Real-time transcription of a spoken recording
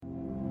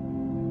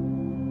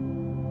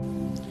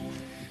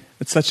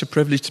It's such a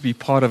privilege to be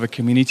part of a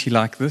community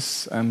like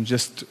this.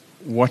 Just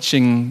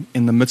watching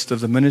in the midst of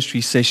the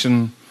ministry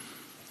session,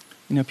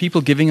 people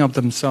giving up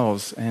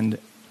themselves and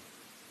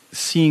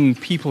seeing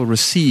people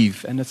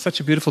receive. And it's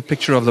such a beautiful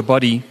picture of the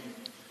body.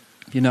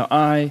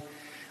 My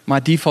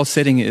default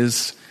setting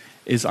is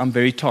I'm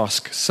very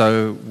task.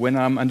 So when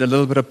I'm under a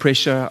little bit of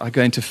pressure, I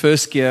go into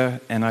first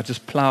gear and I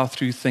just plow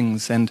through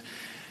things. And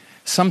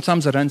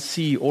sometimes I don't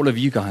see all of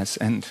you guys.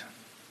 And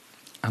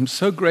I'm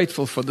so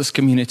grateful for this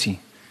community.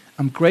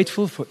 I'm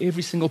grateful for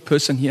every single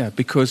person here,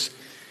 because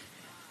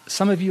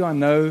some of you I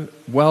know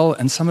well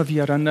and some of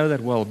you I don't know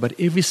that well. But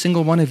every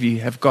single one of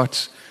you have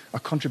got a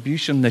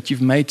contribution that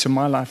you've made to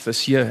my life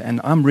this year,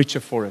 and I'm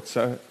richer for it.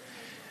 So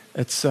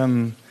it's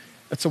a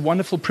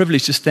wonderful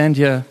privilege to stand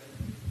here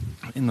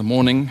in the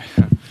morning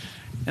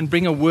and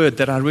bring a word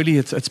that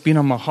it's been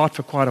on my heart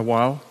for quite a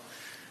while.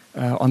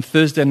 On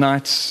Thursday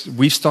nights,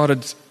 we've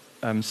started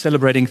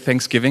celebrating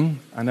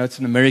Thanksgiving. I know it's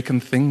an American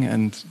thing,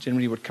 and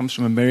generally what comes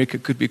from America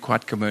could be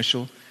quite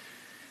commercial.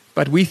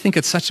 But we think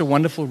it's such a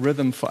wonderful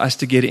rhythm for us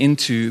to get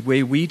into,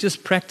 where we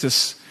just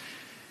practice.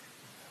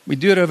 We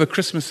do it over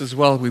Christmas as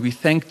well, where we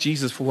thank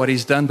Jesus for what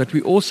He's done, but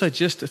we also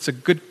it's a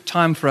good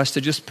time for us to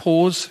just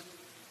pause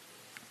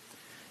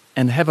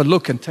and have a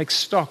look and take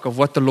stock of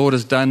what the Lord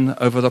has done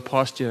over the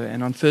past year.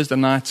 And on Thursday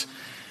night,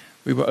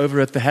 we were over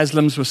at the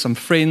Haslams with some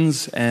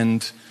friends,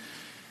 and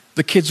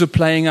the kids were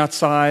playing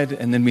outside,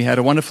 and then we had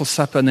a wonderful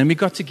supper, and then we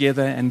got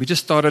together and we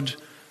just started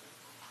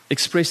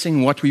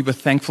expressing what we were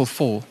thankful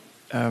for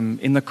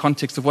in the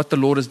context of what the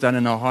Lord has done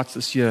in our hearts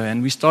this year.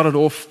 And we started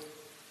off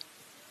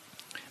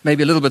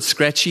maybe a little bit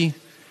scratchy.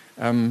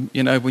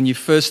 When you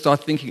first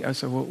start thinking,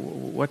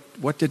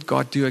 what did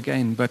God do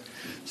again? But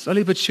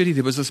slowly but surely,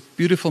 there was this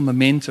beautiful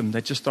momentum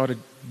that just started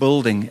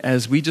building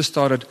as we just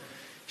started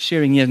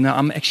sharing, now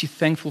I'm actually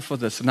thankful for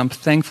this, and I'm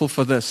thankful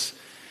for this.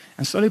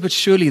 And slowly but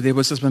surely, there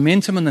was this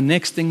momentum, and the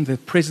next thing, the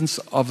presence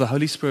of the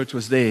Holy Spirit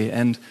was there.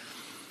 And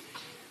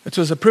it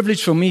was a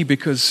privilege for me,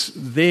 because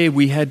there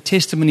we had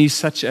testimonies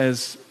such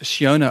as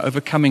Shiona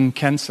overcoming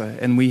cancer,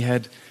 and we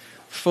had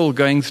Phil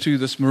going through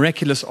this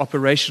miraculous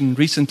operation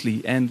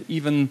recently, and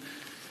even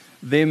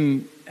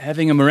them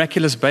having a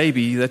miraculous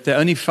baby that they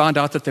only found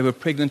out that they were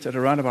pregnant at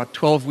around about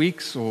 12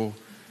 weeks or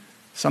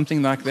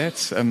something like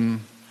that.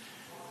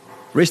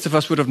 Rest of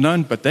us would have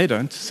known, but they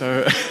don't.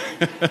 So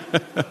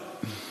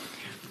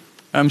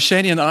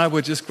Shani and I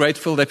were just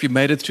grateful that we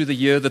made it through the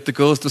year, that the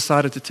girls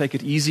decided to take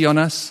it easy on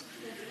us.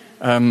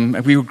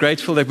 And we were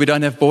grateful that we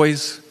don't have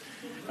boys.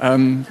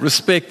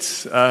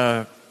 Respect,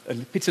 a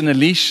pit and a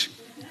leash.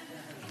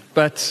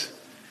 But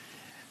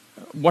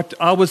what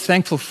I was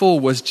thankful for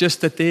was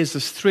just that there's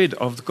this thread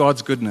of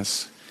God's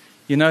goodness.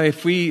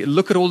 If we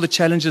look at all the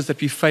challenges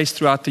that we face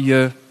throughout the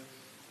year,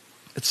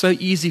 it's so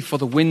easy for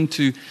the wind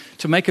to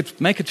make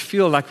it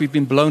feel like we've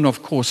been blown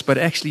off course. But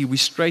actually,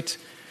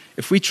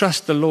 if we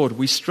trust the Lord,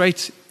 we're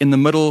straight in the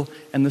middle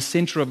and the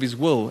center of His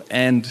will,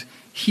 and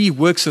He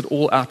works it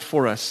all out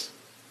for us.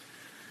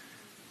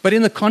 But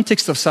in the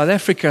context of South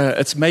Africa,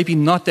 it's maybe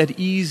not that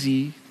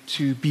easy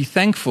to be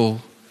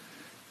thankful.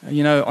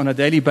 On a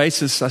daily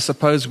basis, I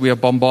suppose we are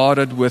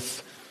bombarded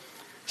with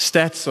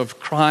stats of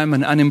crime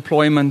and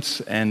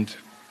unemployment, and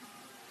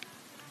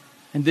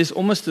there's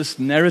almost this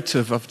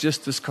narrative of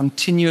just this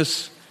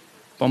continuous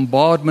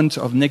bombardment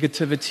of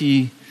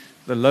negativity,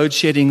 the load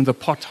shedding, the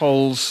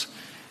potholes,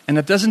 and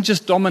it doesn't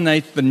just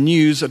dominate the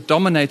news, it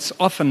dominates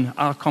often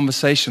our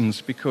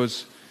conversations,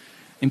 because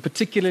in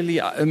particular,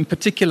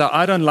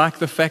 I don't like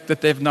the fact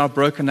that they've now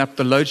broken up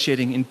the load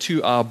shedding in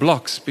 2-hour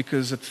blocks,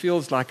 because it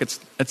feels like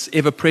it's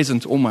ever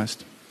present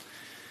almost.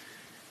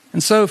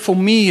 And so for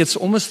me, it's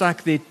almost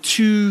like there are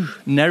two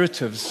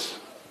narratives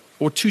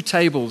or two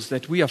tables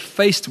that we are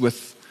faced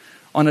with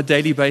on a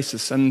daily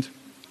basis. And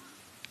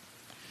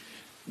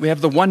we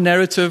have the one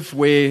narrative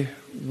where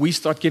we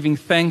start giving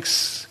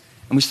thanks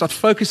and we start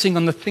focusing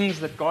on the things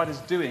that God is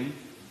doing.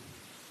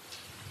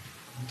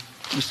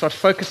 We start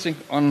focusing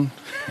on,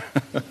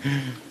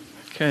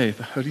 okay,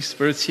 the Holy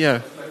Spirit's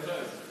here.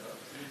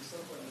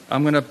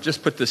 I'm going to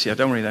just put this here.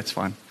 Don't worry, that's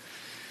fine.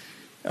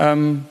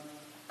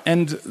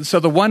 And so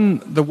the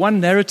one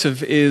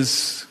narrative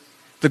is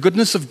the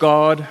goodness of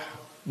God.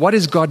 What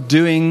is God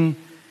doing?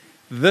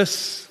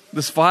 This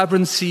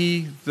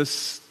vibrancy,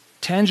 this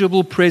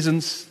tangible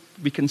presence.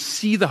 We can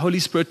see the Holy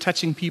Spirit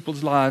touching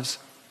people's lives.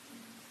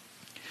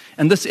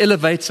 And this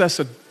elevates us.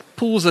 It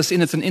pulls us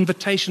in. It's an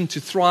invitation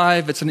to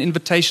thrive. It's an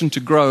invitation to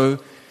grow.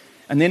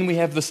 And then we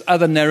have this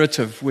other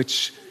narrative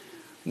which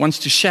wants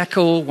to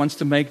shackle, wants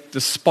to make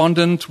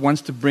despondent,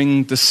 wants to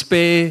bring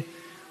despair,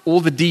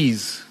 all the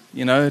D's,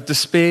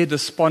 despair,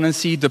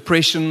 despondency,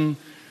 depression,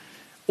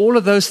 all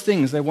of those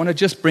things. They want to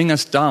just bring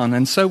us down.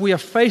 And so we are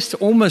faced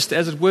almost,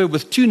 as it were,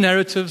 with two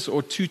narratives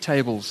or two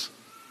tables.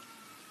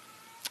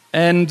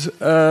 And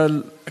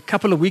a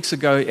couple of weeks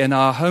ago in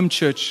our home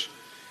church,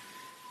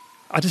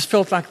 I just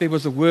felt like there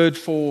was a word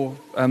for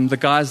the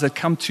guys that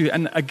come to,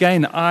 and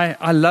again,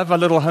 I love our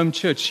little home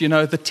church.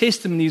 The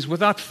testimonies,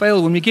 without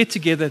fail, when we get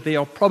together, there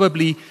are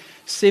probably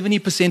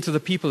 70% of the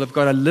people have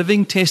got a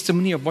living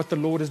testimony of what the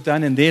Lord has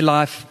done in their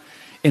life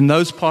in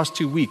those past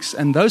 2 weeks.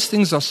 And those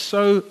things are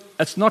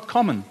it's not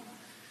common.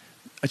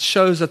 It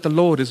shows that the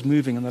Lord is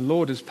moving and the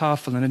Lord is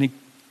powerful, and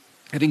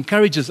it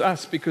encourages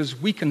us because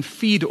we can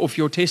feed off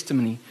your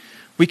testimony.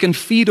 We can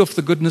feed off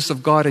the goodness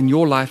of God in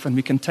your life, and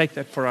we can take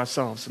that for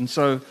ourselves. And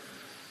so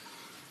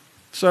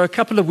a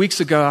couple of weeks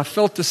ago, I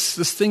felt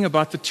this thing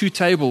about the two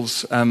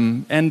tables.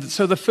 And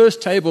so the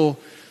first table,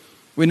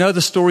 we know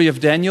the story of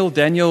Daniel.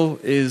 Daniel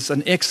is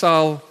an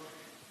exile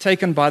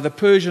taken by the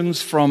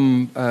Persians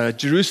from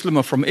Jerusalem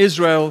or from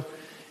Israel,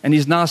 and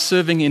he's now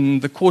serving in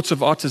the courts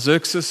of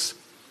Artaxerxes.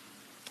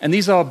 And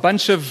these are a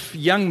bunch of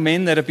young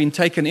men that have been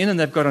taken in, and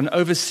they've got an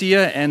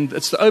overseer, and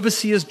it's the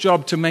overseer's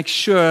job to make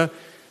sure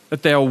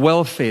that they are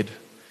well fed,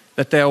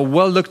 that they are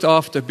well looked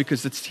after,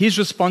 because it's his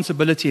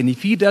responsibility. And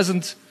if he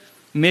doesn't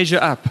measure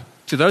up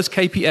to those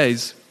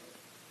KPIs,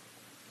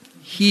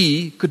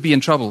 he could be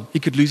in trouble. He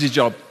could lose his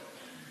job.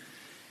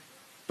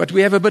 But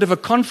we have a bit of a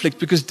conflict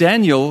because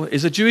Daniel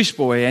is a Jewish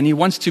boy and he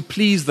wants to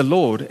please the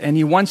Lord and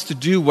he wants to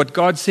do what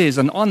God says.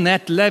 And on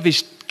that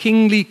lavish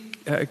kingly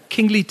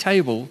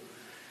table,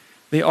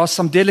 there are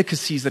some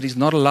delicacies that he's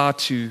not allowed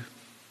to,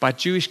 by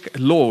Jewish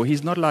law,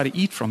 he's not allowed to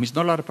eat from. He's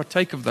not allowed to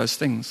partake of those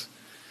things.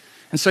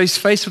 And so he's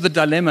faced with a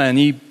dilemma, and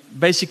he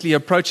basically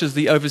approaches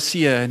the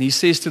overseer and he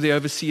says to the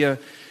overseer,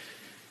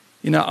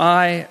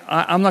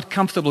 I'm not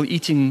comfortable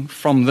eating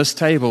from this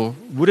table.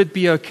 Would it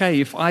be okay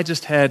if I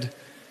just had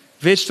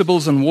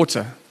vegetables and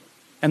water?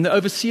 And the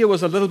overseer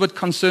was a little bit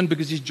concerned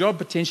because his job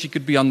potentially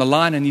could be on the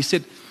line. And he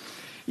said,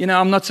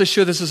 I'm not so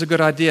sure this is a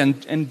good idea.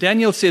 And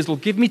Daniel says, well,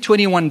 give me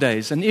 21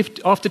 days. And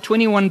if after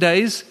 21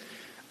 days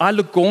I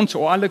look gaunt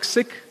or I look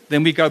sick,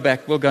 then we go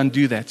back. We'll go and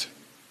do that.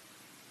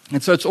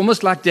 And so it's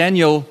almost like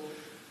Daniel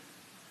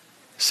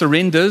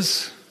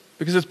surrenders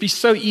because it'd be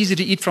so easy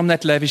to eat from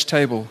that lavish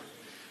table.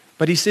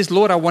 But he says,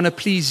 Lord, I want to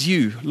please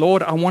you.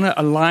 Lord, I want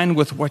to align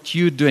with what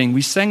you're doing.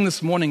 We sang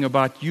this morning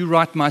about you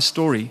write my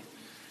story.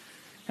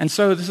 And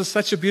so this is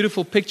such a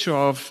beautiful picture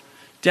of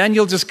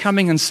Daniel just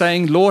coming and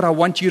saying, Lord, I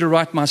want you to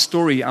write my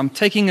story. I'm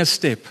taking a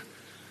step.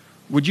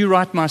 Would you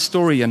write my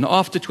story? And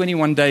after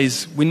 21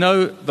 days, we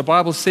know the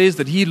Bible says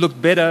that he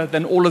looked better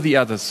than all of the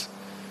others.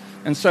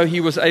 And so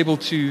he was able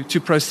to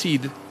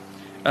proceed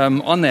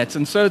on that.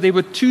 And so there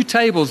were two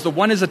tables. The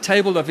one is a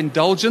table of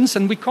indulgence,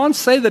 and we can't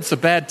say that it's a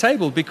bad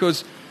table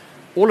because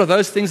all of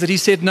those things that he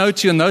said no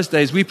to in those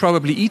days, we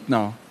probably eat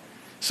now.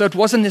 So it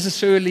wasn't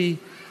necessarily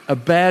a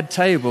bad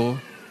table,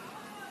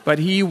 but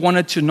he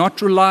wanted to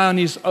not rely on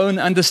his own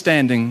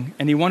understanding,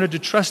 and he wanted to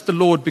trust the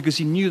Lord because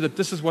he knew that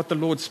this is what the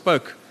Lord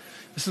spoke.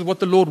 This is what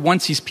the Lord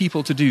wants his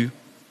people to do.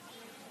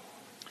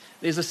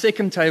 There's a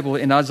second table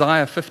in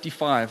Isaiah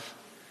 55.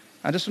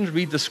 I just want to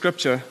read the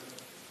scripture.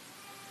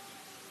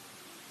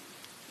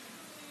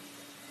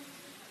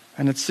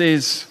 And it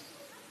says,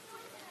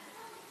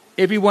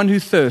 everyone who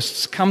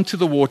thirsts, come to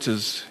the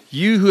waters.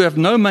 You who have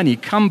no money,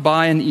 come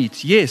buy and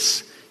eat.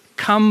 Yes,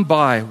 come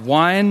buy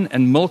wine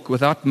and milk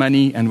without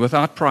money and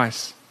without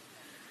price.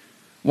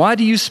 Why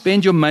do you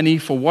spend your money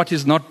for what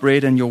is not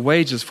bread and your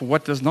wages for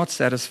what does not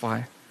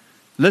satisfy?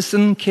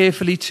 Listen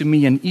carefully to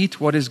me and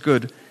eat what is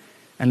good,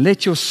 and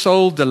let your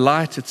soul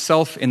delight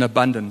itself in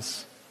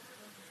abundance.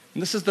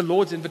 And this is the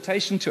Lord's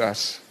invitation to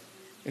us.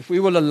 If we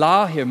will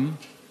allow him,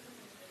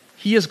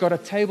 he has got a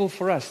table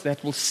for us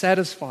that will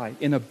satisfy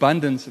in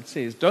abundance, it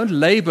says. Don't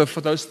labor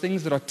for those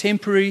things that are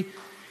temporary.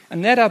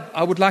 And that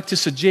I would like to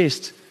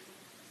suggest,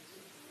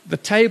 the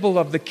table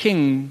of the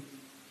king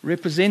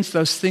represents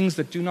those things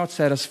that do not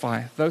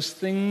satisfy, those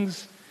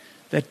things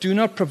that do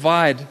not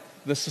provide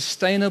the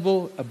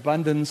sustainable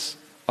abundance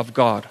of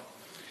God.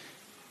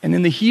 And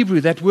in the Hebrew,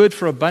 that word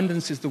for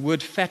abundance is the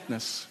word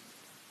fatness.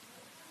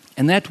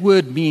 And that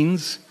word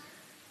means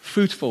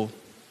fruitful,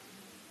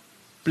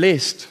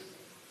 blessed,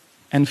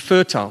 and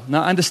fertile.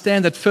 Now, I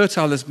understand that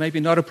fertile is maybe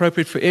not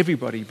appropriate for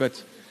everybody,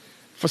 but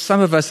for some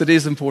of us it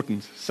is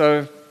important.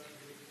 So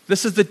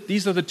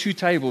these are the two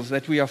tables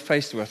that we are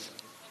faced with.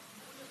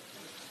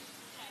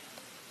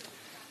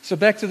 So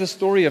back to the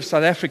story of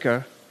South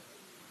Africa.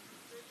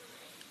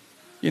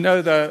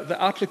 The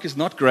outlook is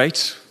not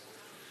great.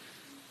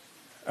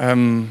 There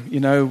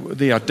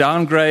are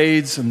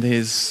downgrades, and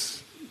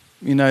there's,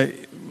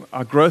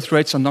 our growth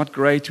rates are not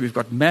great. We've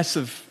got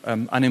massive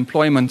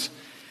unemployment.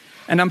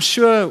 And I'm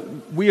sure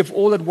we have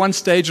all at one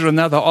stage or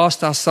another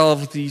asked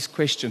ourselves these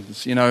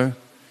questions,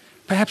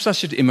 perhaps I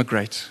should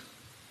immigrate.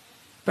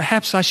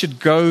 Perhaps I should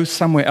go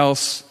somewhere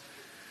else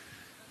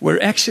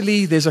where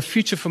actually there's a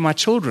future for my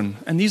children.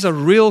 And these are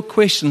real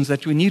questions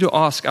that we need to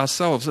ask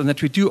ourselves and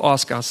that we do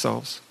ask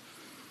ourselves.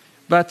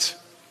 But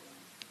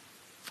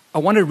I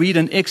want to read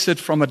an excerpt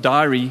from a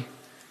diary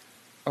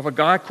of a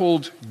guy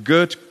called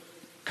Gert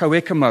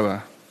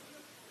Kowekamoa,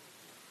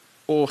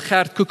 or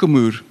Gert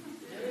Kukemoer,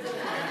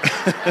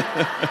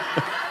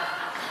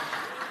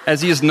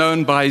 as he is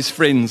known by his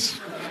friends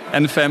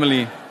and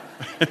family.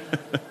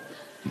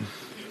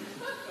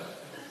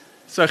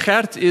 So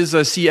Gert is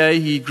a CA.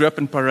 He grew up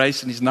in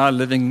Paris and he's now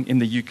living in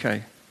the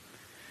UK.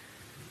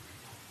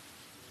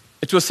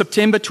 It It was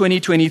September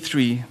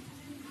 2023.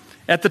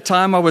 At the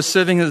time, I was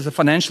serving as a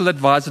financial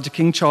advisor to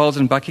King Charles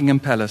in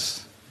Buckingham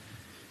Palace.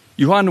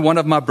 Johan, one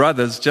of my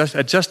brothers,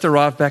 had just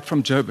arrived back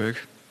from Joburg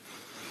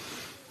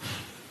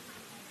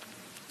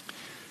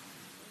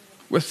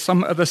with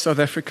some other South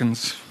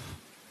Africans.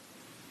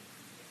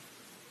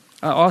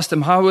 I asked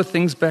him, how were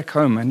things back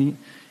home?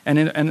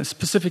 And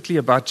specifically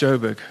about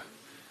Joburg.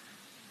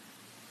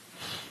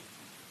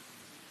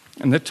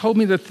 And they told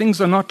me that things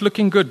are not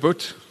looking good,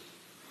 but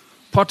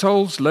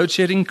potholes, load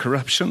shedding,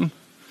 corruption.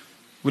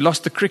 We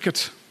lost the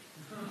cricket.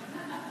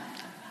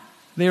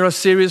 There are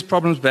serious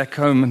problems back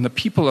home, and the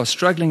people are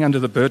struggling under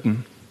the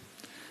burden.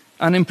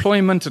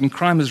 Unemployment and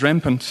crime is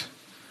rampant.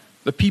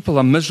 The people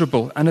are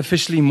miserable.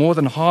 Unofficially, more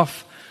than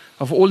half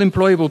of all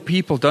employable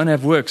people don't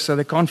have work, so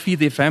they can't feed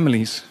their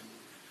families.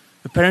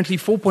 Apparently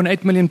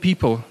 4.8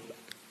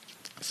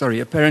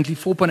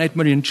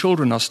 million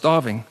children are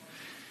starving.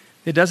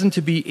 There doesn't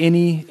to be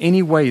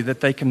any way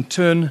that they can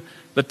turn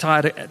the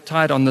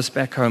tide on this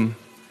back home,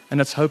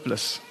 and it's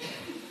hopeless.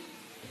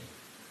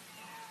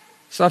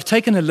 So I've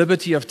taken a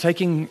liberty of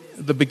taking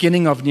the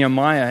beginning of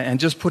Nehemiah and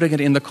just putting it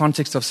in the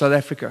context of South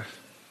Africa.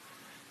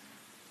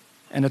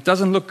 And it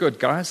doesn't look good,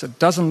 guys. It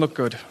doesn't look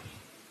good.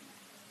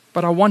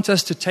 But I want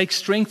us to take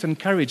strength and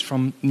courage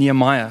from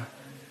Nehemiah,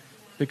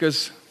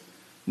 because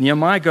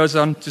Nehemiah goes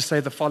on to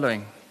say the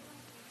following.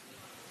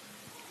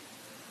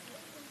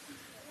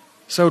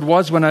 So it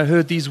was when I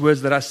heard these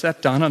words that I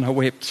sat down and I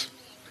wept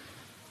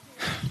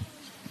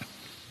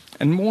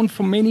and mourned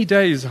for many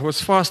days. I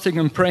was fasting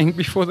and praying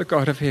before the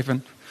God of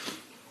heaven.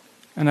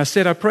 And I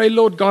said, I pray,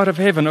 Lord God of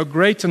heaven, O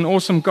great and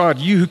awesome God,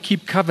 you who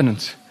keep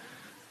covenant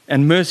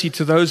and mercy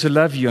to those who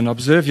love you and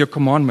observe your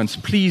commandments,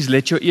 please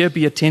let your ear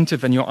be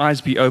attentive and your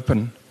eyes be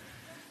open,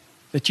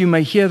 that you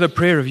may hear the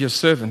prayer of your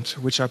servant,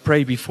 which I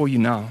pray before you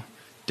now,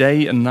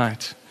 day and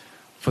night,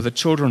 for the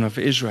children of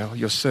Israel,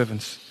 your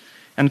servants,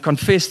 and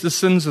confess the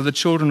sins of the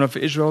children of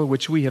Israel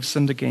which we have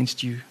sinned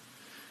against you.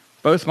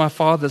 Both my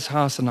father's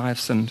house and I have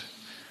sinned.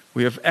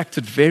 We have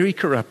acted very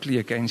corruptly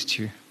against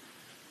you,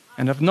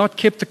 and have not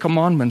kept the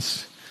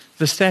commandments,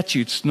 the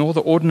statutes, nor the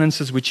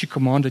ordinances which you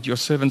commanded your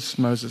servant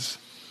Moses.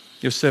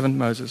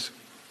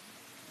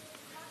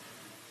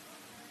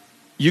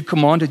 You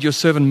commanded your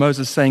servant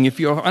Moses, saying, if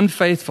you are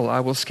unfaithful, I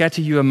will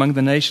scatter you among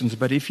the nations.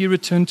 But if you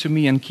return to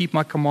me and keep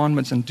my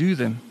commandments and do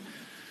them,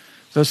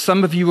 though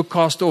some of you were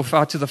cast off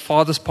out to the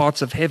farthest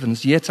parts of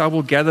heavens, yet I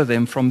will gather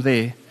them from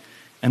there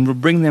and will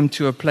bring them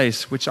to a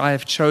place which I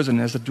have chosen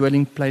as a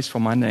dwelling place for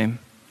my name.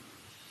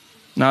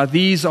 Now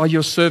these are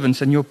your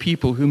servants and your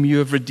people whom you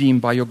have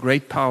redeemed by your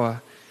great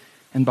power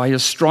and by your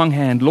strong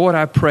hand. Lord,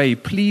 I pray,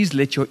 please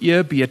let your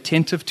ear be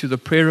attentive to the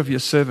prayer of your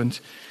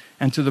servant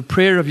and to the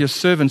prayer of your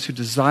servants who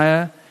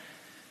desire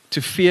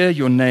to fear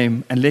your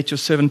name, and let your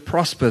servant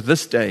prosper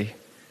this day.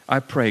 I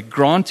pray,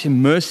 grant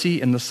him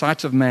mercy in the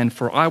sight of man,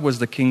 for I was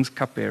the king's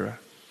cupbearer.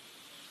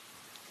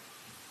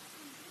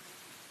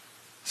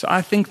 So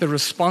I think the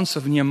response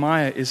of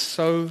Nehemiah is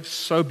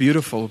so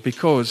beautiful,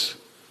 because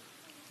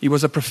he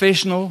was a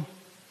professional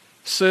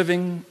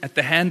serving at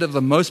the hand of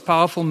the most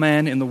powerful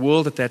man in the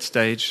world at that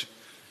stage.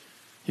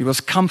 He was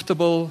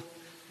comfortable.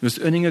 He was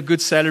earning a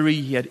good salary.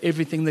 He had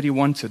everything that he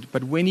wanted.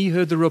 But when he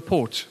heard the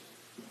report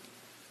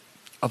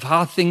of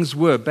how things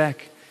were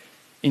back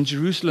in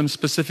Jerusalem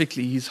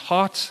specifically, his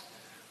heart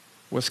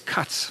was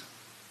cut.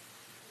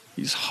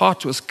 His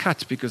heart was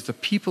cut because the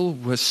people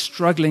were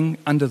struggling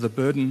under the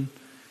burden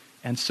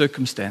and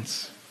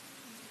circumstance.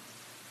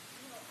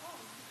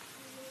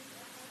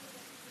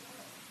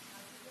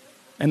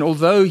 And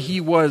although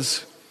he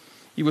was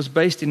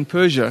based in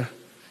Persia,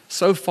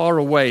 so far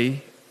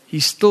away, he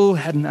still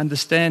had an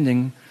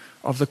understanding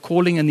of the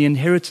calling and the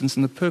inheritance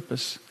and the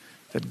purpose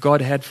that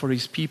God had for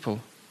his people.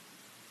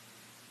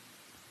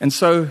 And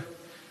so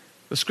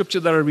the scripture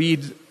that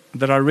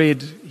I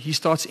read, he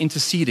starts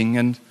interceding.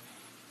 And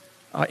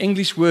our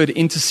English word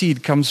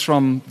intercede comes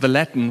from the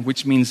Latin,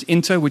 which means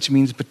inter, which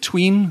means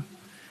between,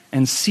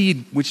 and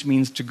cede, which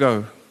means to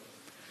go.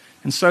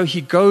 And so he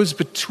goes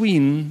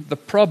between the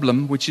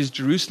problem, which is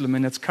Jerusalem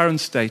in its current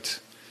state,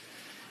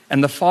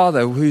 and the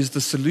Father, who is the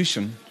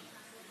solution.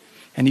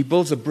 And he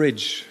builds a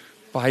bridge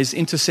by his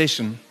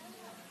intercession.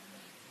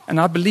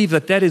 And I believe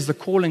that that is the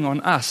calling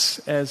on us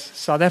as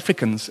South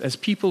Africans, as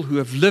people who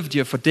have lived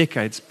here for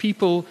decades,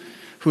 people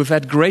who have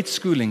had great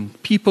schooling,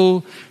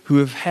 people who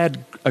have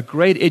had a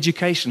great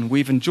education.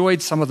 We've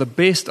enjoyed some of the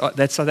best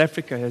that South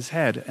Africa has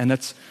had. And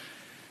it's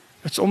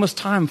almost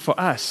time for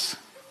us,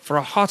 for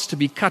our hearts to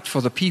be cut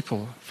for the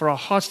people, for our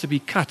hearts to be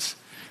cut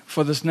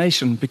for this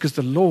nation, because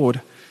the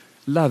Lord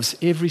loves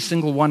every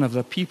single one of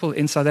the people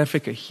in South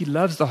Africa. He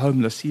loves the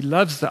homeless. He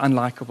loves the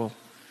unlikable.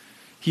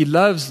 He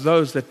loves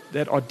those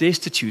that are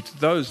destitute.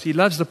 He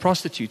loves the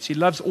prostitutes. He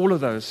loves all of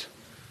those.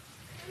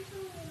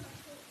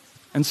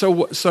 And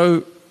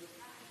so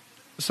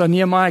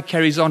Nehemiah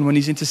carries on when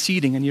he's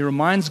interceding, and he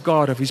reminds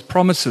God of his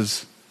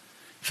promises.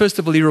 First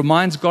of all, he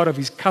reminds God of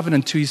his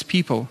covenant to his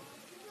people.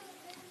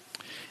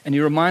 And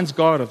he reminds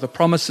God of the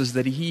promises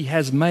that he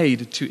has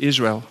made to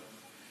Israel.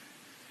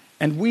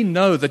 And we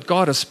know that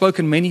God has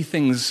spoken many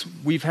things.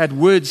 We've had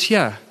words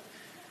here.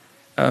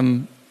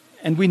 And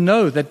we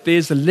know that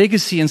there's a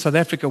legacy in South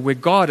Africa where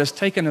God has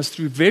taken us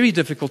through very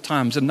difficult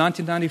times. In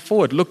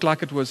 1994, it looked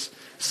like it was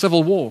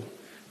civil war.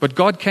 But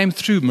God came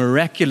through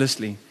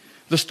miraculously.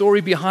 The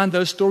story behind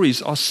those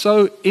stories are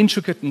so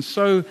intricate and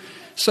so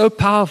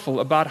powerful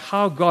about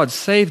how God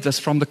saved us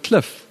from the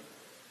cliff.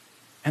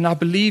 And I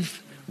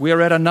believe we are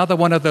at another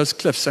one of those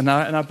cliffs. And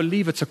I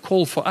believe it's a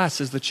call for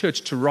us as the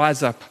church to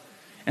rise up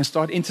and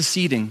start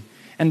interceding.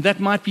 And that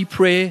might be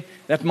prayer,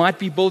 that might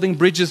be building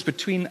bridges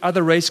between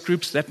other race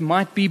groups, that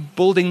might be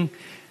building,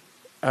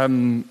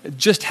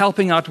 just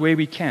helping out where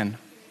we can.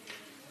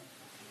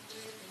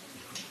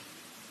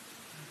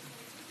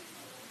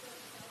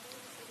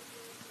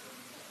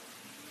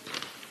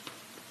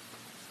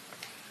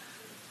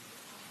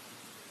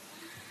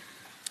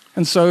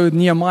 And so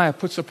Nehemiah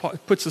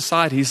puts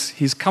aside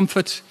his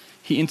comfort,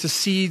 he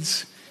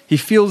intercedes, he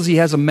feels he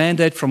has a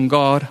mandate from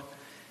God,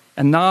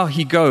 and now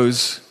he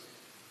goes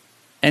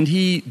and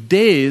he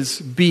dares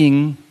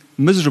being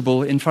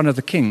miserable in front of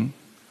the king.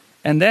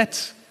 And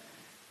that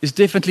is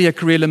definitely a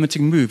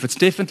career-limiting move. It's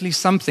definitely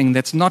something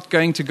that's not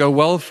going to go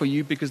well for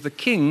you because the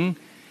king,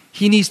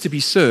 he needs to be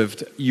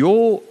served.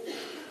 Your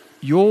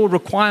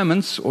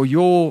requirements or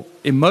your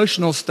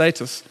emotional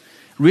status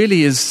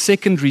really is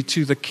secondary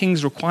to the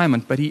king's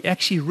requirement, but he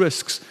actually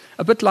risks,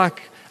 a bit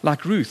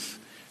like Ruth,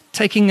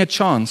 taking a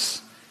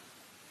chance.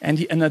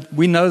 And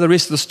we know the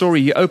rest of the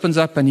story. He opens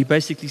up and he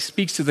basically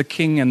speaks to the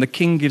king, and the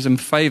king gives him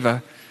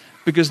favor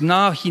because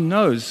now he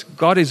knows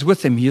God is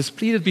with him. He has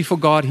pleaded before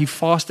God, he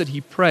fasted, he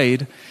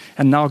prayed,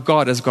 and now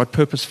God has got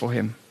purpose for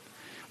him.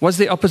 Was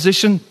there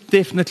opposition?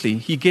 Definitely.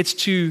 He gets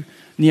to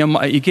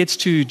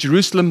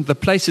Jerusalem. The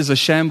place is a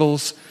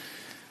shambles.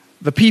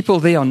 The people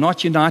there are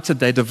not united.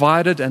 They're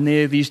divided, and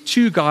there are these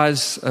two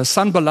guys,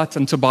 Sanballat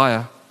and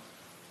Tobiah,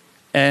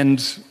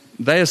 and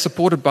they are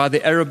supported by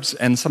the Arabs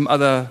and some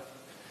other,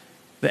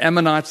 the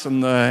Ammonites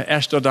and the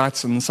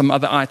Ashdodites and some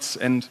other ites.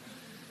 And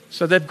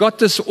so they've got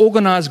this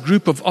organized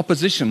group of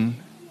opposition.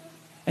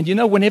 And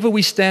whenever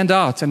we stand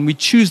out and we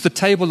choose the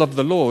table of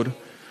the Lord,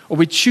 or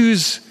we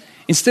choose,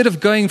 instead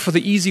of going for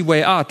the easy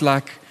way out,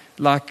 like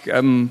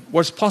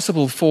was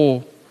possible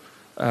for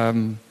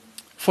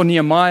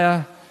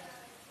Nehemiah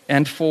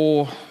and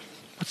for,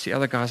 what's the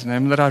other guy's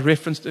name that I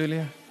referenced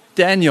earlier?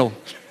 Daniel.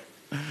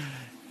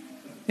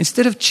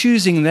 Instead of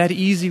choosing that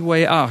easy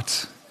way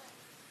out,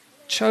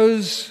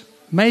 chose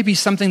maybe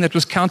something that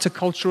was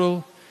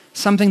countercultural,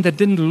 something that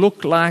didn't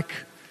look like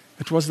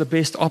it was the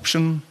best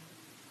option,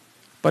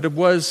 but it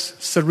was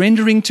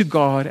surrendering to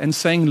God and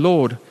saying,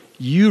 Lord,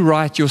 you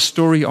write your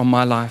story on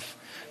my life.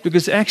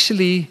 Because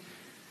actually,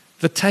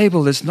 the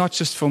table is not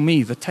just for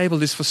me. The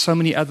table is for so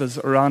many others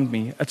around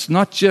me. It's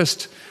not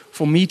just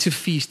for me to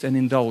feast and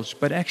indulge,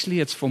 but actually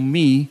it's for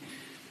me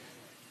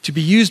to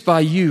be used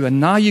by you.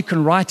 And now you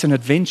can write an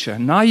adventure.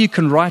 Now you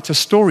can write a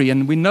story.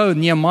 And we know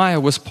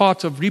Nehemiah was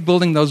part of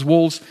rebuilding those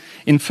walls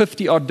in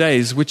 50-odd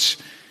days, which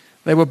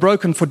they were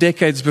broken for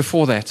decades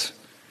before that.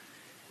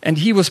 And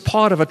he was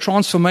part of a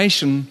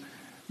transformation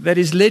that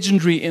is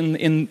legendary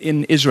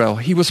in Israel.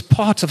 He was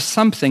part of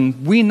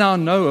something we now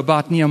know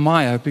about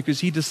Nehemiah because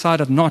he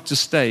decided not to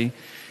stay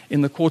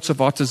in the courts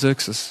of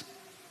Artaxerxes.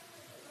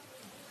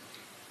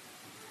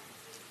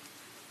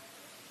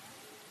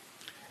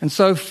 And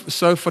so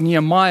for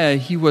Nehemiah,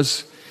 he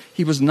was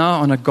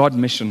now on a God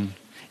mission.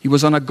 He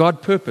was on a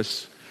God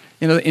purpose.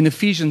 In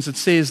Ephesians it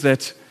says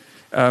that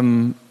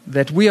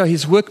we are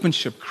his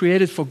workmanship,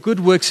 created for good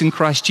works in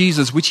Christ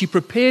Jesus, which he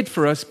prepared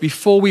for us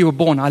before we were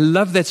born. I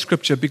love that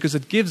scripture because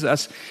it gives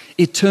us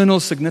eternal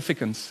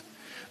significance.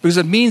 Because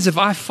it means if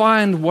I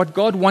find what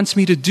God wants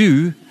me to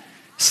do,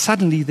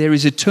 suddenly there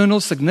is eternal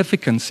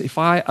significance if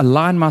I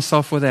align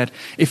myself with that,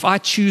 if I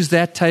choose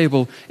that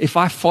table, if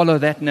I follow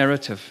that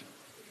narrative.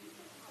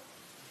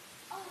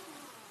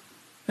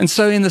 And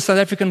so in the South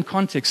African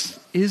context,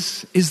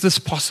 is this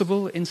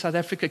possible in South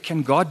Africa?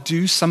 Can God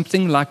do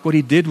something like what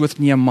he did with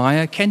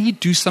Nehemiah? Can he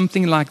do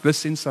something like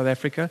this in South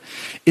Africa?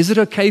 Is it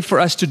okay for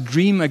us to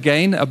dream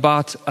again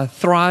about a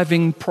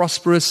thriving,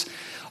 prosperous,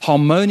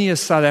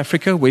 harmonious South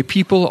Africa where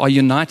people are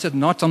united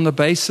not on the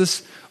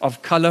basis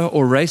of color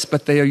or race,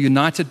 but they are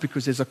united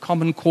because there's a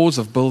common cause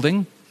of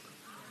building?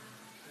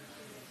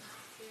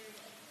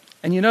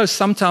 And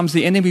sometimes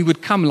the enemy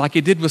would come like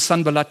he did with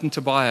Sanballat and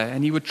Tobiah,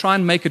 and he would try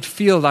and make it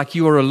feel like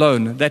you were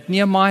alone, that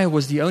Nehemiah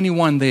was the only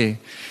one there.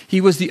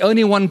 He was the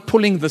only one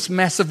pulling this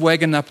massive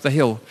wagon up the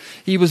hill.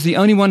 He was the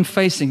only one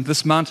facing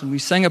this mountain. We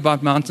sang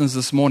about mountains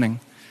this morning.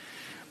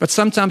 But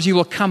sometimes he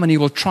will come and he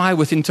will try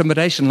with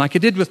intimidation, like he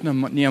did with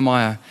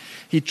Nehemiah.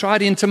 He tried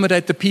to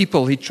intimidate the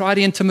people. He tried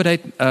to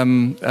intimidate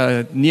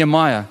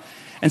Nehemiah,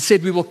 and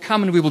said, we will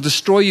come and we will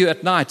destroy you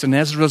at night. And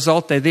as a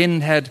result, they then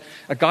had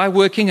a guy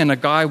working and a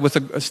guy with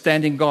a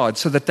standing guard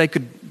so that they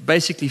could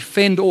basically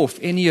fend off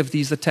any of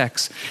these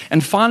attacks.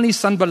 And finally,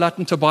 Sanballat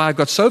and Tobiah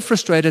got so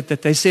frustrated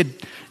that they said,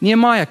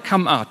 Nehemiah,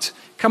 come out.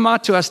 Come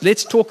out to us.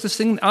 Let's talk this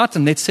thing out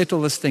and let's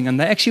settle this thing. And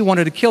they actually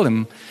wanted to kill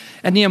him.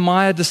 And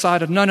Nehemiah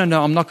decided, no,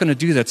 I'm not going to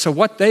do that. So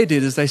what they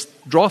did is they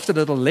drafted a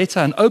little letter,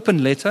 an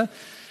open letter,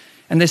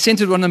 and they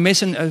sent it on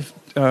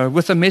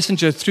with a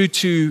messenger through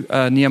to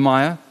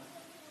Nehemiah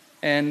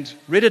and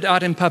read it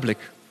out in public.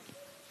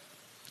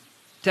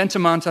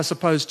 Tantamount, I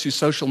suppose, to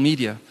social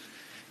media.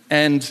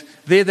 And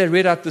there they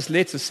read out this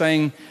letter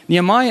saying,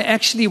 Nehemiah,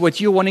 actually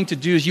what you're wanting to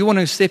do is you want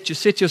to set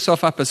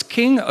yourself up as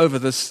king over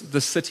this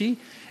city,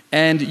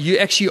 and you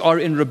actually are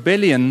in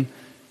rebellion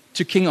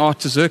to King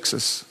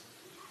Artaxerxes.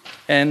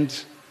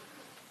 And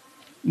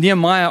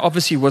Nehemiah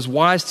obviously was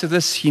wise to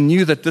this. He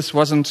knew that this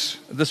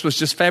was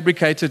just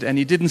fabricated, and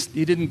he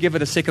didn't give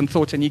it a second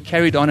thought, and he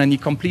carried on and he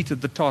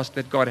completed the task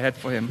that God had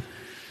for him.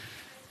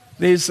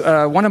 There's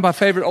one of my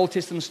favorite Old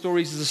Testament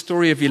stories is the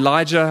story of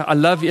Elijah. I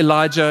love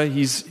Elijah.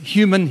 He's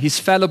human, he's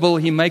fallible,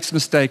 he makes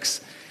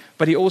mistakes,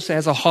 but he also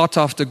has a heart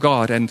after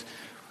God. And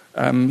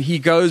he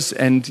goes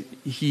and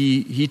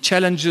he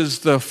challenges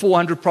the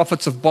 400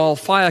 prophets of Baal.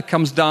 Fire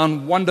comes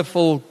down,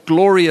 wonderful,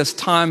 glorious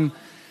time.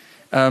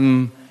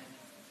 And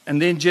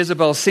then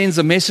Jezebel sends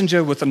a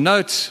messenger with a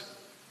note,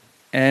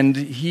 and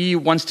he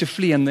wants to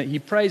flee. And he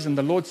prays, and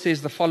the Lord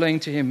says the following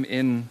to him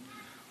in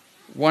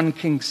 1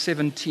 Kings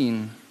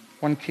 17.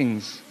 1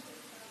 Kings.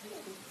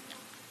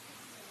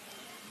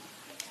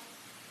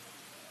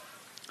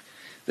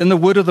 Then the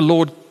word of the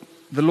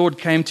Lord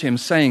came to him,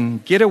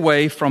 saying, Get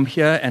away from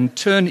here and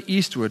turn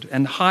eastward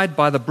and hide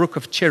by the brook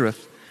of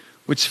Cherith,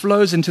 which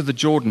flows into the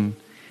Jordan.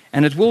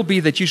 And it will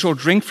be that you shall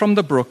drink from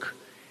the brook,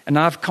 and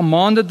I have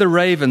commanded the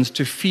ravens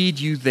to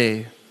feed you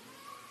there.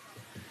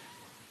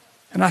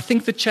 And I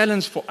think the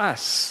challenge for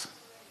us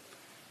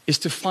is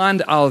to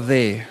find our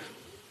there.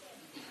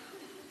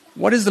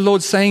 What is the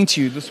Lord saying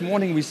to you? This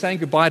morning we're saying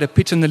goodbye to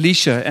Peter and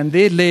Alicia, and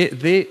there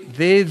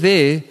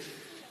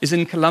is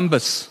in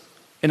Columbus,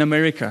 in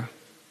America.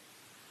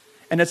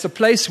 And it's a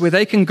place where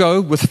they can go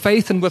with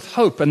faith and with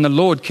hope, and the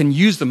Lord can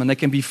use them, and they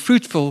can be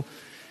fruitful,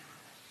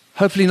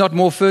 hopefully not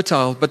more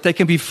fertile, but they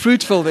can be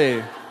fruitful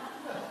there.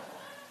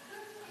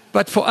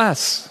 But for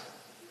us,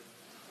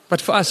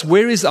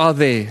 where is our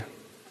there?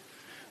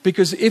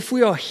 Because if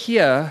we are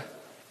here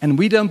and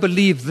we don't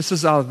believe this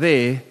is our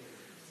there,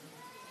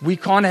 we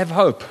can't have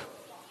hope.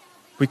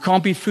 We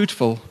can't be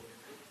fruitful.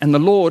 And the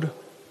Lord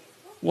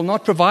will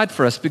not provide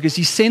for us because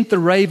He sent the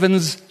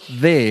ravens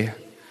there.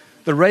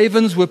 The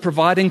ravens were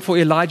providing for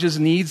Elijah's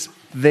needs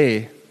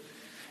there.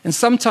 And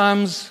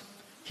sometimes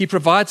He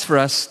provides for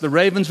us. The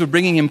ravens were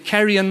bringing him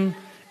carrion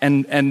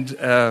and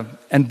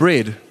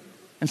bread.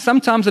 And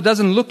sometimes it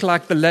doesn't look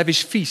like the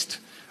lavish feast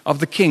of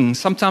the king.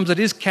 Sometimes it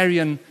is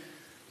carrion,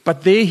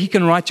 but there He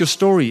can write your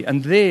story.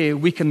 And there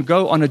we can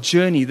go on a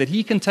journey that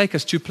He can take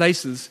us to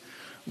places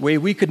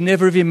where we could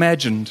never have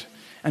imagined,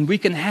 and we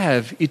can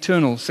have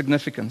eternal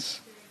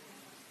significance.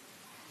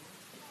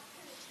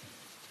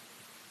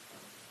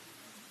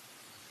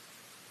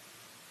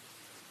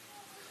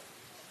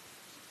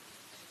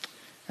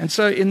 And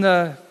so in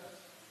the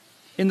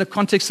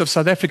context of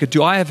South Africa,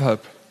 do I have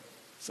hope?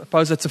 I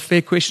suppose that's a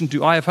fair question.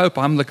 Do I have hope?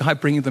 I'm the guy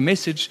bringing the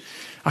message.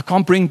 I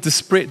can't bring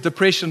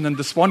depression and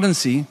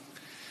despondency.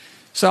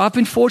 So I've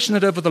been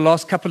fortunate over the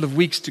last couple of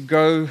weeks to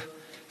go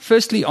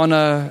firstly on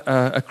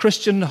a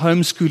Christian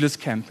homeschoolers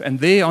camp. And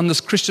there on this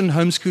Christian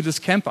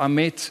homeschoolers camp, I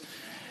met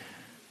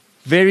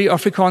very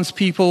Afrikaans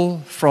people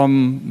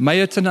from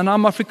Meyerton, and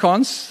I'm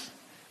Afrikaans,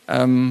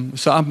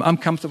 so I'm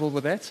comfortable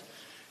with that.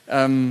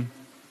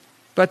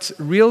 But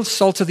real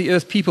salt of the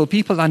earth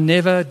people I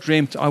never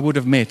dreamt I would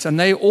have met. And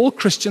they're all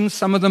Christians.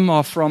 Some of them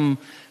are from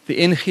the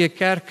NG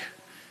Kerk.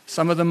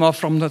 Some of them are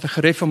from the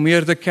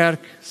Gereformeerde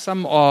Kerk.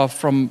 Some are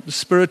from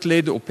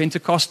Spirit-led or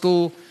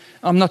Pentecostal.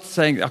 I'm not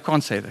saying, I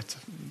can't say that.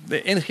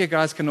 The NG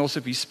guys can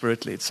also be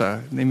Spirit-led, so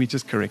let me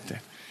just correct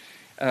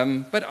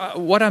that. But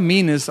what I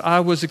mean is I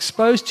was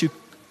exposed to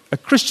a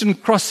Christian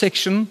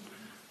cross-section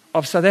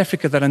of South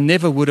Africa that I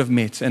never would have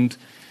met. And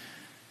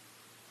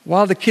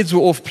while the kids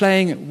were off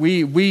playing,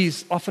 we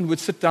often would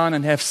sit down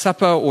and have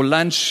supper or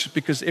lunch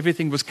because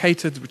everything was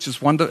catered, which is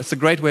wonderful. It's a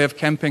great way of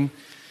camping.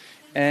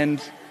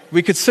 And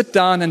we could sit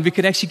down and we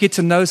could actually get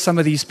to know some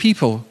of these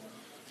people.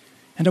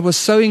 And it was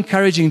so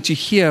encouraging to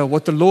hear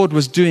what the Lord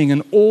was doing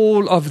in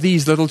all of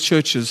these little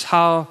churches,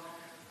 how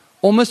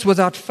almost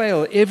without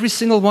fail, every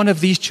single one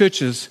of these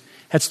churches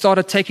had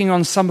started taking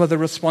on some of the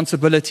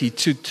responsibility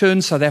to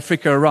turn South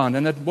Africa around.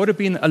 And it would have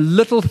been a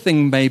little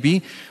thing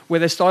maybe where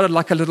they started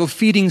like a little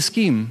feeding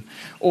scheme,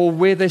 or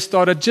where they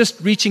started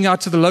just reaching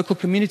out to the local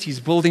communities,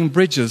 building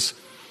bridges.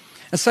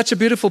 It's such a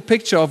beautiful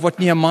picture of what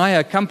Nehemiah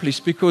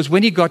accomplished, because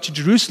when he got to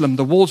Jerusalem,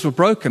 the walls were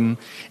broken,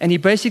 and he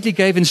basically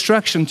gave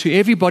instruction to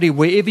everybody,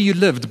 wherever you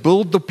lived,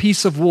 build the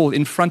piece of wall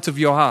in front of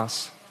your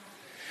house.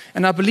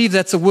 And I believe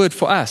that's a word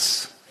for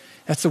us.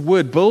 That's a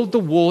word, build the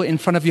wall in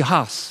front of your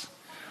house.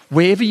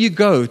 Wherever you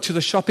go, to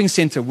the shopping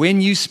center, when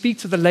you speak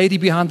to the lady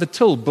behind the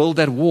till, build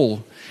that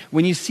wall.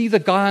 When you see the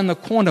guy in the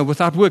corner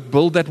without work,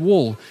 build that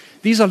wall.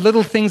 These are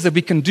little things that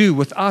we can do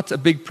without a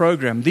big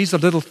program. These are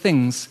little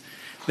things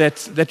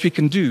that we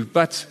can do.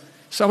 But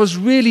So I was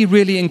really,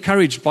 really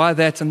encouraged by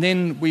that. And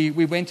then we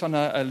went on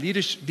a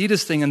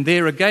leaders thing, and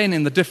there again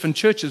in the different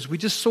churches, we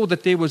just saw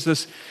that there were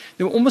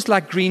almost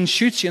like green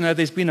shoots.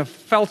 There's been a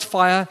felt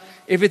fire,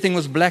 everything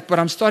was black, but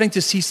I'm starting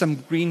to see some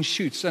green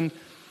shoots. And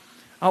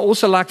I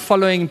also like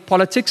following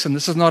politics, and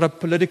this is not a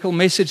political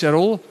message at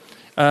all,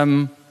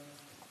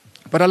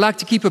 but I like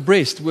to keep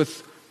abreast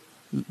with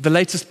the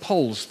latest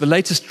polls, the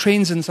latest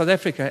trends in South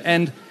Africa.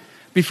 And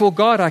before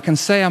God, I can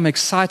say I'm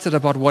excited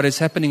about what is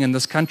happening in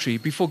this country.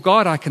 Before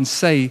God, I can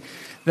say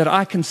that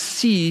I can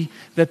see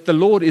that the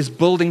Lord is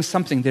building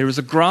something. There is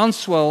a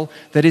groundswell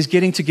that is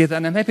getting together.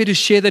 And I'm happy to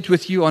share that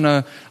with you on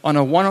a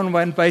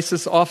one-on-one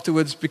basis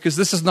afterwards, because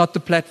this is not the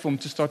platform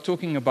to start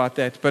talking about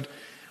that. But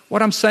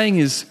what I'm saying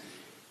is,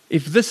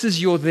 if this is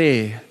your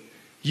there,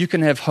 you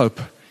can have hope.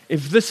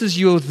 If this is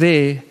your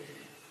there,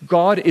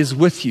 God is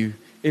with you.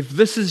 If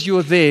this is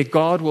your there,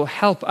 God will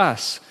help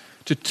us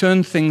to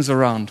turn things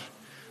around.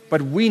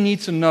 But we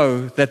need to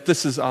know that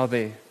this is our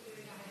there.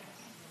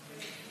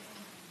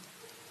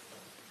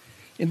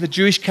 In the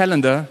Jewish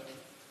calendar,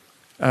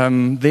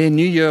 their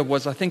new year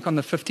was, I think, on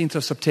the 15th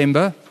of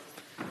September.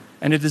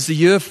 And it is the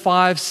year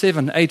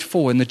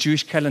 5784 in the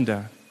Jewish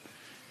calendar.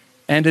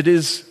 And it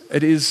is,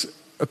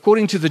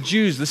 according to the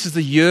Jews, this is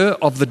the year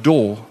of the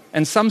door.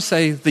 And some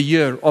say the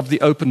year of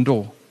the open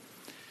door.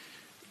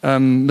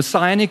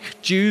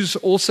 Messianic Jews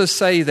also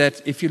say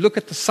that if you look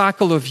at the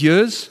cycle of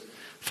years,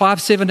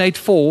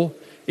 5784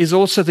 is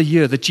also the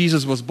year that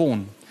Jesus was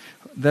born.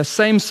 The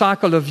same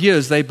cycle of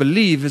years, they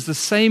believe, is the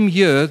same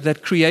year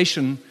that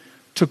creation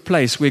took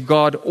place, where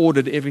God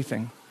ordered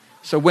everything.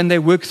 So when they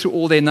work through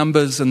all their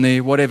numbers and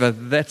their whatever,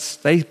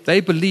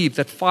 they believe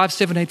that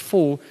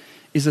 5784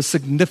 is a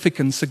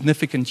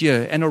significant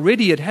year. And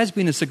already it has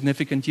been a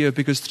significant year,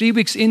 because 3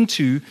 weeks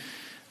into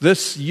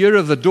this year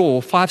of the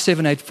door,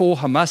 5784,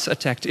 Hamas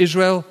attacked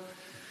Israel.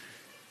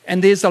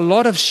 And there's a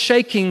lot of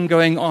shaking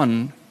going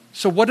on.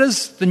 So what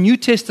does the New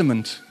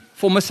Testament,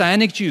 for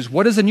Messianic Jews,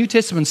 what does the New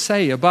Testament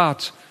say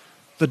about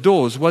the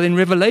doors? Well, in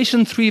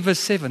Revelation 3 verse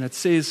 7, it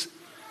says,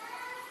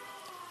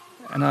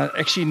 and I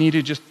actually need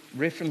to just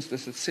reference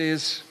this, it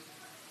says,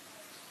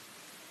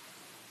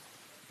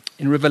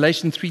 in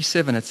Revelation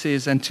 3:7, it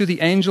says, and to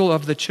the angel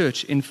of the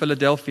church in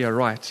Philadelphia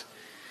write,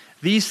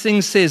 these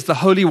things says the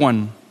Holy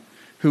One,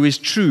 who is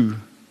true,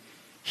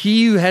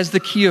 he who has the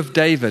key of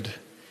David,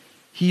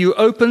 he who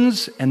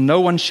opens and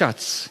no one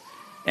shuts,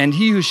 and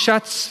he who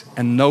shuts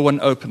and no one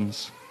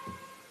opens.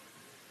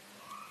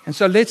 And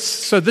so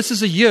this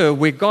is a year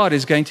where God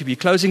is going to be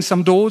closing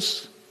some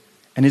doors,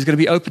 and He's going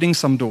to be opening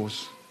some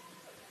doors.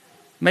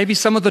 Maybe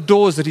some of the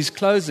doors that He's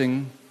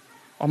closing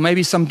are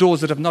maybe some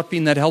doors that have not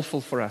been that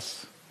helpful for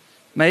us.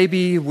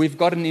 Maybe we've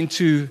gotten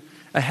into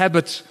a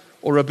habit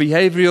or a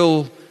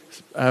behavioral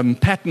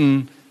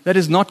pattern that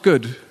is not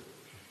good.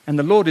 And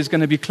the Lord is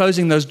going to be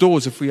closing those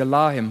doors if we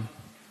allow Him.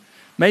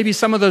 Maybe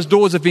some of those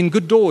doors have been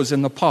good doors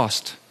in the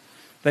past.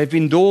 They've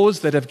been doors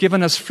that have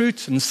given us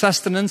fruit and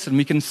sustenance, and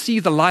we can see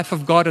the life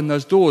of God in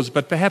those doors.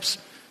 But perhaps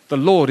the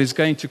Lord is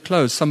going to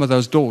close some of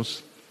those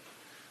doors.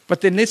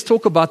 But then let's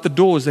talk about the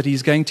doors that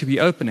He's going to be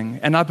opening.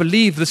 And I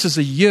believe this is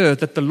a year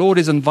that the Lord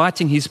is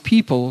inviting His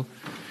people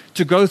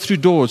to go through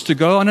doors, to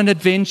go on an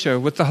adventure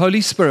with the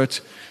Holy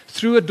Spirit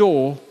through a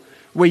door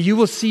where you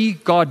will see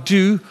God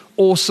do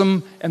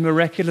awesome and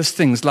miraculous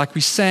things, like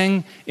we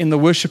sang in the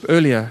worship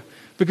earlier.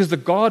 Because the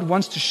God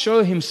wants to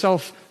show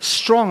Himself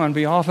strong on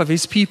behalf of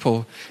His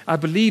people. I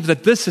believe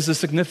that this is a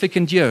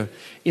significant year.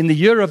 In the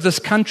year of this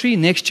country,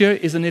 next year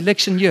is an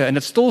election year, and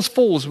it still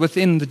falls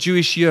within the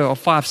Jewish year of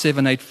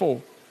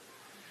 5784.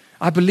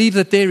 I believe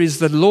that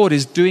the Lord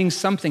is doing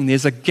something.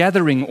 There's a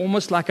gathering,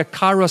 almost like a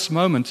kairos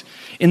moment.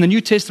 In the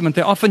New Testament,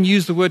 they often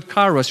use the word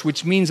kairos,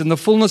 which means in the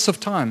fullness of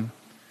time.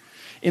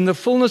 In the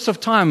fullness of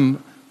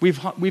time,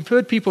 we've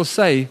heard people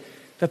say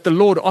that the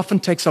Lord often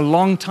takes a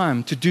long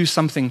time to do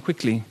something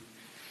quickly.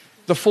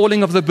 The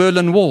falling of the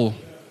Berlin Wall.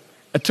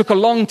 It took a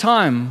long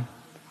time,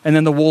 and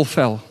then the wall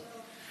fell.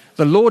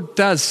 The Lord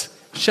does,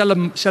 shall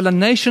a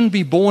nation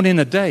be born in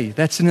a day?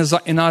 That's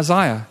in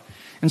Isaiah.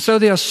 And so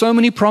there are so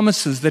many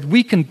promises that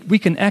we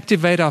can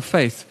activate our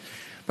faith.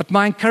 But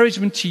my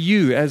encouragement to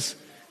you as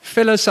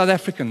fellow South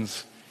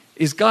Africans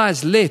is,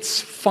 guys,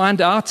 let's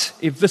find out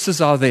if this is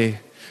our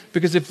there.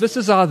 Because if this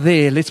is our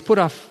there, let's put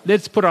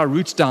our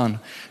roots down.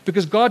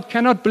 Because God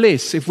cannot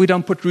bless if we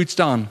don't put roots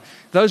down.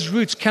 Those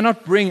roots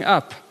cannot bring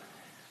up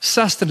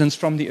sustenance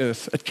from the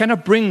earth. It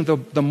cannot bring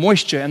the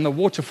moisture and the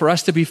water for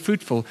us to be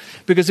fruitful.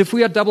 Because if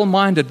we are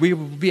double-minded, we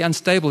will be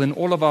unstable in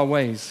all of our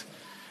ways.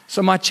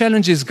 So my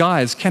challenge is,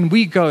 guys, can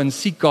we go and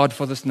seek God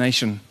for this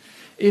nation?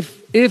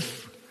 If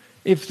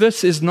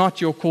this is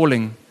not your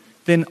calling,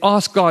 then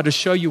ask God to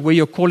show you where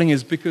your calling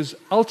is, because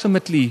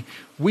ultimately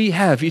we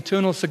have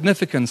eternal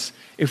significance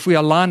if we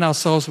align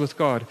ourselves with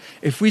God.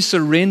 If we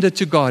surrender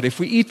to God, if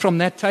we eat from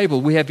that table,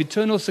 we have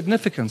eternal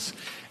significance.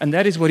 And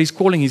that is what He's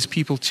calling His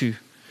people to.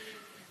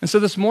 And so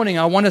this morning,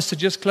 I want us to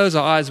just close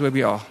our eyes where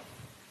we are.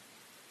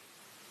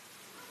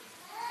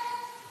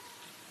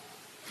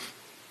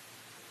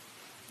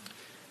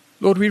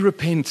 Lord, we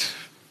repent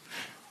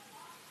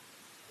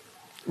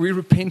We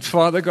repent,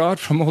 Father God,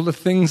 from all the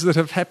things that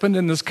have happened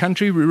in this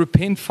country. We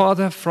repent,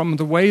 Father, from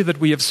the way that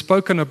we have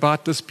spoken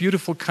about this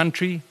beautiful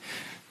country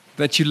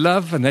that you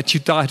love and that you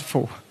died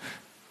for.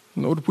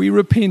 Lord, we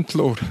repent,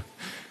 Lord.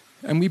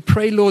 And we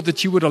pray, Lord,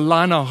 that you would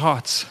align our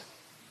hearts,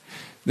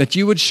 that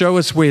you would show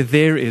us where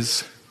there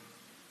is,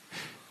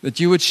 that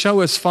you would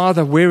show us,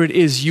 Father, where it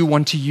is you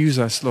want to use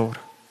us, Lord.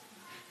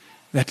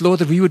 That, Lord,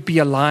 that we would be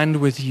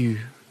aligned with you,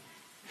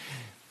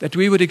 that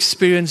we would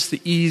experience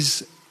the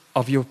ease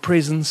of your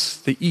presence,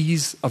 the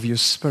ease of your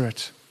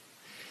Spirit.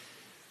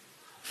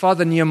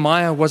 Father,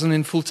 Nehemiah wasn't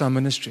in full-time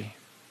ministry.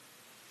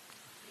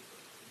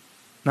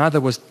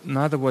 Neither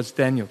was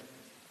Daniel.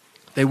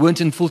 They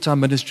weren't in full-time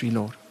ministry,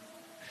 Lord.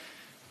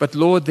 But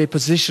Lord, their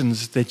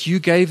positions that you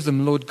gave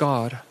them, Lord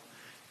God,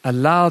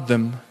 allowed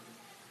them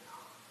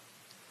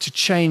to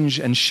change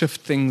and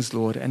shift things,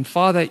 Lord. And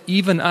Father,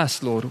 even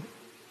us, Lord,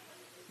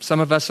 some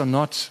of us are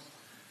not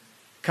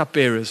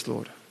cupbearers,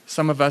 Lord.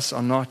 Some of us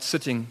are not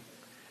sitting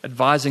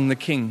advising the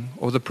king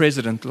or the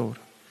president, Lord.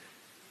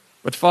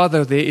 But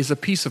Father, there is a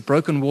piece of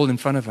broken wall in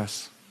front of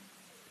us.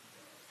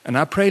 And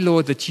I pray,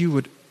 Lord, that you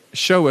would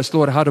show us,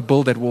 Lord, how to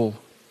build that wall.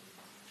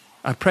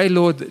 I pray,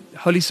 Lord, that,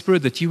 Holy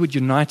Spirit, that you would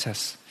unite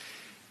us.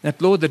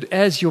 That, Lord, that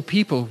as your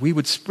people, we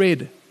would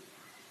spread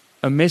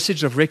a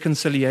message of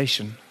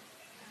reconciliation.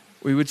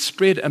 We would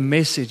spread a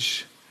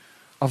message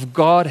of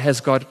God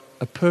has got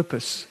a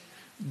purpose.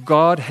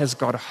 God has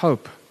got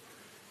hope.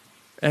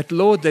 That,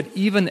 Lord, that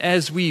even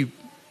as we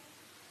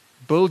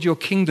build your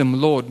kingdom,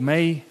 Lord,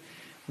 may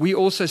we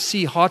also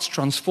see hearts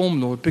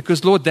transform, Lord,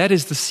 because, Lord, that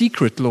is the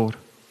secret, Lord.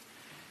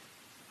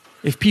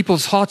 If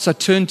people's hearts are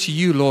turned to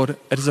you, Lord,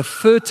 it is a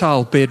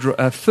fertile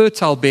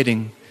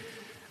bedding,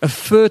 a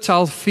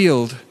fertile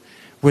field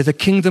where the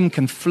kingdom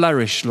can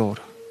flourish, Lord.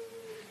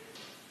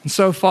 And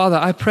so, Father,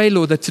 I pray,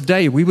 Lord, that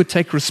today we would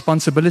take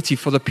responsibility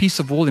for the piece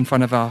of wall in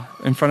front of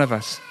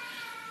us.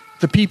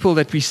 The people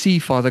that we see,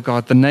 Father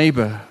God, the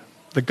neighbor,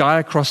 the guy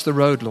across the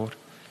road, Lord.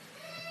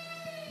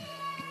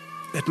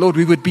 That, Lord,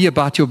 we would be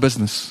about your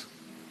business.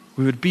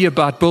 We would be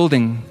about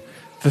building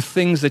the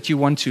things that you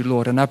want to,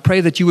 Lord. And I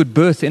pray that you would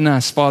birth in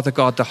us, Father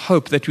God, the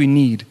hope that we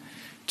need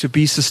to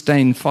be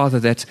sustained, Father,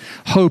 that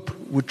hope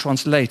would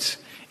translate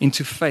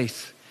into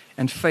faith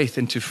and faith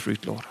into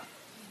fruit, Lord.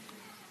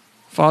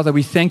 Father,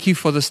 we thank you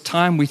for this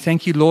time. We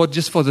thank you, Lord,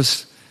 just for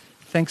this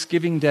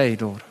Thanksgiving Day,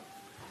 Lord.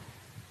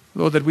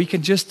 Lord, that we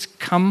can just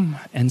come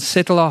and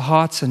settle our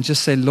hearts and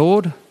just say,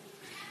 Lord,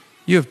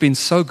 you have been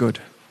so good.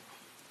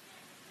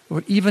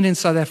 Lord, even in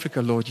South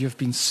Africa, Lord, you have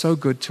been so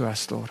good to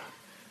us, Lord.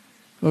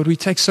 Lord, we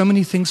take so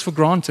many things for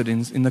granted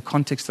in the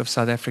context of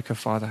South Africa,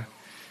 Father.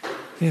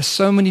 There are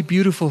so many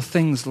beautiful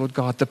things, Lord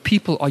God. The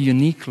people are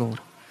unique, Lord.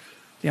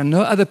 There are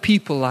no other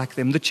people like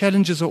them. The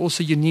challenges are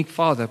also unique,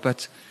 Father.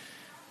 But,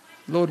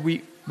 Lord,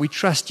 we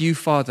trust you,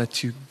 Father,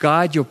 to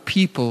guide your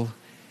people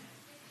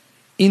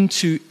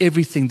into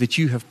everything that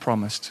you have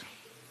promised.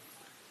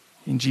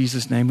 In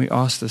Jesus' name we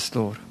ask this,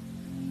 Lord.